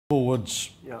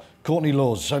Forwards, Yeah. Courtney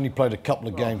Lawes has only played a couple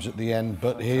of games at the end,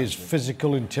 but his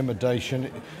physical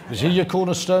intimidation, is he your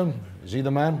cornerstone? Is he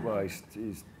the man? Well, he's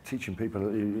teaching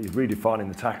people, he's redefining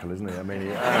the tackle, isn't he? I mean,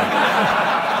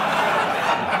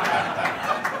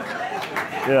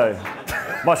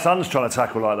 yeah, my son's trying to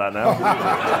tackle like that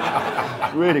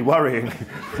now. Really worrying,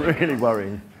 really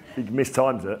worrying. He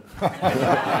mistimes it.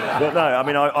 But no,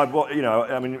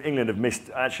 I mean, England have missed.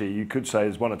 Actually, you could say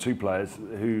there's one or two players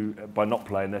who, by not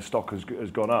playing, their stock has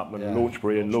gone up. And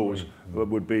Launchbury and Lawes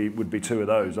would be two of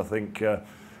those. I think.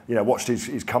 Watched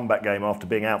his comeback game after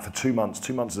being out for 2 months.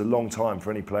 2 months is a long time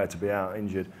for any player to be out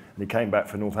injured. And he came back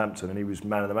for Northampton and he was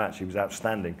man of the match. He was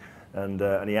outstanding, and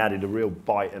he added a real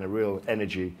bite and a real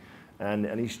energy. And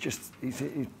he's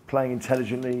playing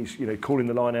intelligently. He's calling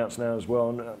the line-outs now as well.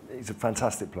 And he's a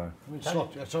fantastic player. I mean, sorry,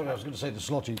 I was going to say the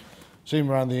Slotty. See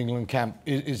him around the England camp.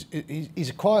 He's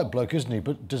a quiet bloke, isn't he?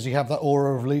 But does he have that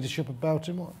aura of leadership about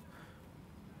him? Or?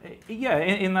 Yeah,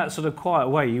 in that sort of quiet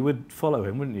way, you would follow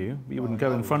him, wouldn't you? You wouldn't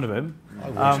go in front of him.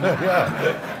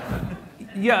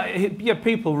 Yeah,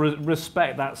 people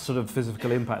respect that sort of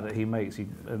physical impact that he makes. I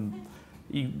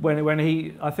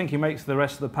think he makes the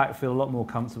rest of the pack feel a lot more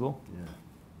comfortable. Yeah.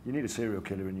 You need a serial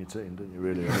killer in your team, don't you,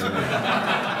 really?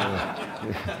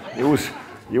 You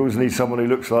always need someone who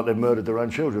looks like they've murdered their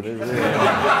own children. We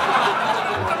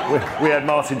had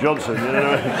Martin Johnson, you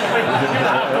know.